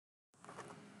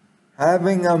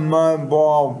having a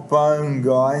mobile phone,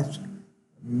 guys,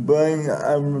 being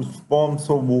a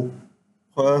responsible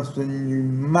person, you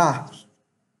must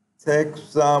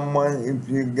text someone if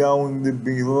you're going to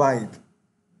be late.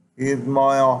 Here's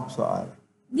my offside.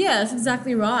 Yeah, that's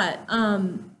exactly right.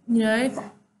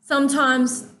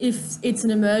 Sometimes if it's an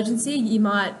emergency, you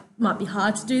might be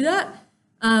hard to do that.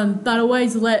 But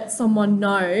always let someone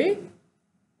know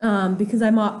because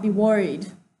they might be worried.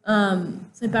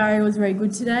 So Barry was very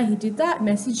good today. He did that,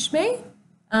 messaged me.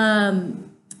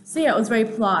 So yeah, it was very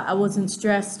polite. I wasn't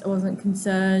stressed. I wasn't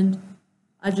concerned.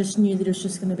 I just knew that it was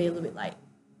just going to be a little bit late.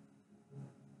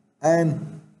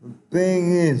 And the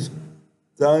thing is,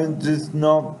 don't just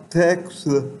not text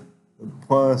the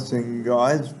person,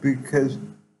 guys, because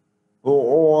for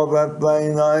all that they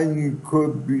know, you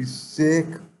could be sick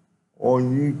or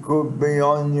you could be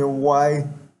on your way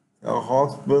to a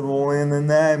hospital in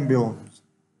an ambulance.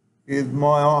 Here's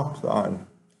my offside.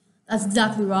 That's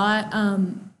exactly right.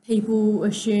 People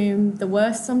assume the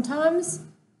worst sometimes.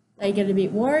 They get a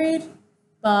bit worried.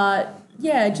 But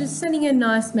yeah, just sending a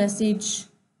nice message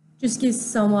just gives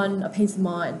someone a peace of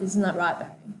mind. Isn't that right,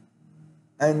 Barry?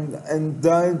 And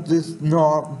don't just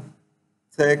not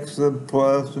text the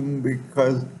person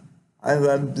because, as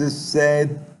I've just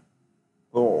said,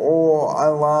 for all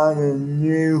Alana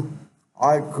knew,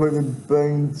 I could have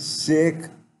been sick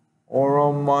or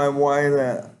on my way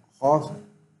to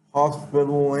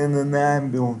hospital in an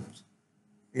ambulance.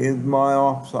 Here's my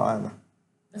offside.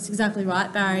 That's exactly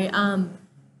right, Barry.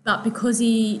 But because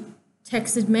he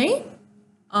texted me,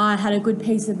 I had a good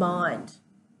peace of mind.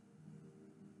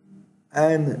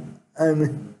 And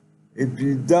if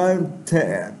you don't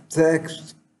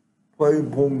text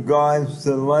people, guys,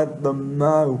 to let them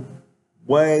know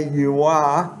where you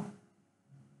are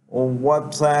or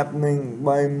what's happening,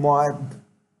 they might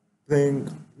think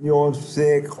you're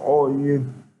sick or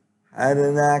you had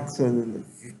an accident.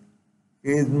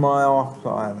 Here's my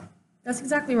offside. That's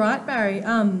exactly right, Barry.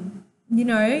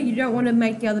 You don't want to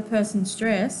make the other person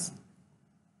stress.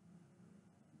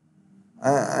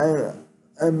 And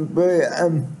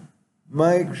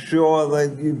make sure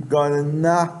that you've got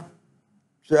enough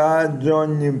charge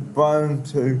on your phone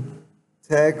to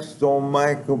text or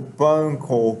make a phone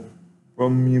call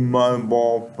from your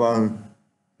mobile phone.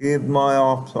 Here's my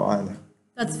offside.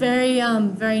 That's very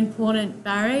important,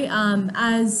 Barry.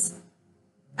 As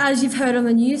you've heard on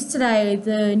the news today,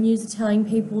 the news are telling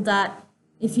people that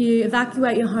if you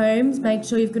evacuate your homes, make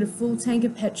sure you've got a full tank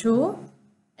of petrol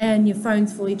and your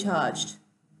phone's fully charged.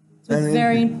 So it's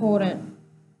very important.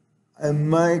 And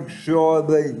make sure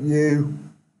that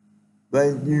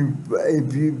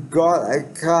if you've got a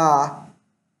car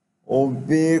or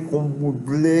vehicle with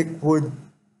liquid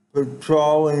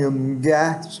petroleum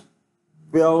gas,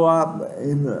 fill up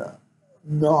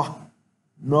not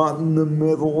in the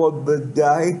middle of the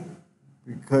day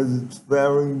because it's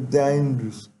very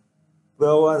dangerous.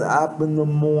 Fill it up in the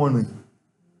morning.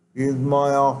 Here's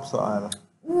my offside.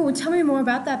 Ooh, tell me more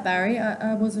about that, Barry.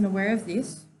 I wasn't aware of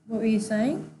this. What were you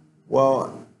saying?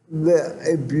 Well,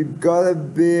 if you've got a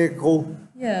vehicle,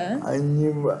 yeah, and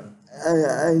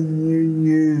you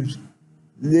use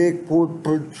liquid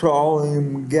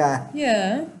petroleum gas,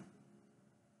 yeah,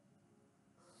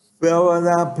 fill it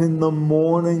up in the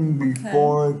morning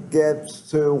before it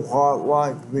gets too hot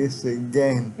like this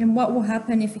again. And what will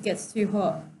happen if it gets too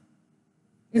hot?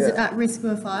 Is it at risk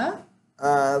of a fire?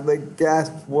 The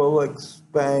gas will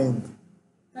expand.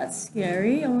 That's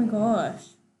scary. Oh my gosh.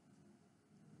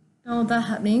 Don't want that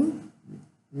happening.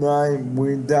 No,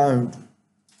 we don't.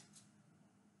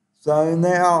 So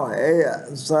now,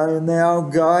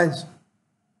 guys,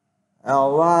 our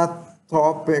last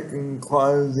topic and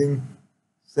closing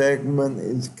segment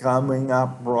is coming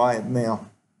up right now.